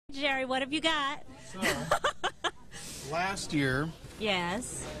Jerry, what have you got? So, last year,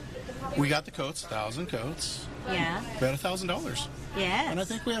 Yes. we got the coats, 1,000 coats. Yeah. We had $1,000. Yes. And I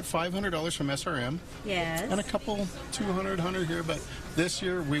think we had $500 from SRM. Yes. And a couple, 200, 100 here. But this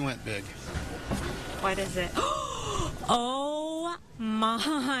year, we went big. What is it? Oh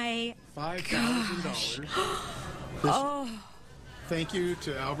my $5,000. Oh. Thank you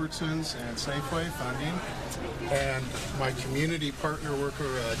to Albertsons and Safeway funding, and my community partner worker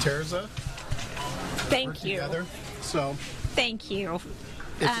Terza. Thank you. Together. So Thank you.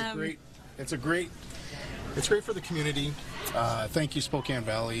 it's great for the community. Thank you, Spokane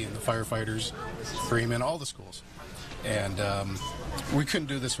Valley and the firefighters, Bremen, all the schools, and we couldn't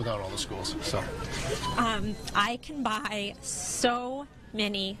do this without all the schools. So I can buy so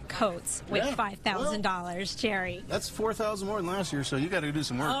many coats with $5,000, Jerry. that's 4,000 more than last year. So you got to do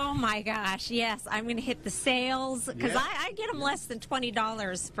some work. Oh my gosh, yes, I'm going to hit the sales because Yeah. I get them less than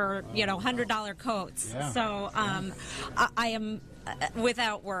 $20 for $100 coats. Yeah. So I am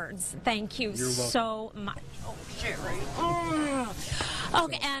without words. Thank you You're welcome. so much. Oh, Jerry.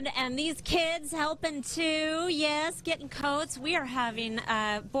 Okay, and these kids helping too. Yes, getting coats. We are having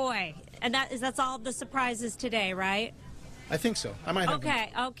boy, and that's all the surprises today, right? I think so. I might have.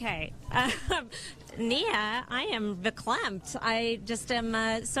 Okay. Nia, I am verklempt. I just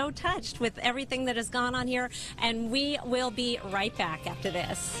am so touched with everything that has gone on here, and we will be right back after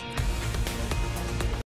this.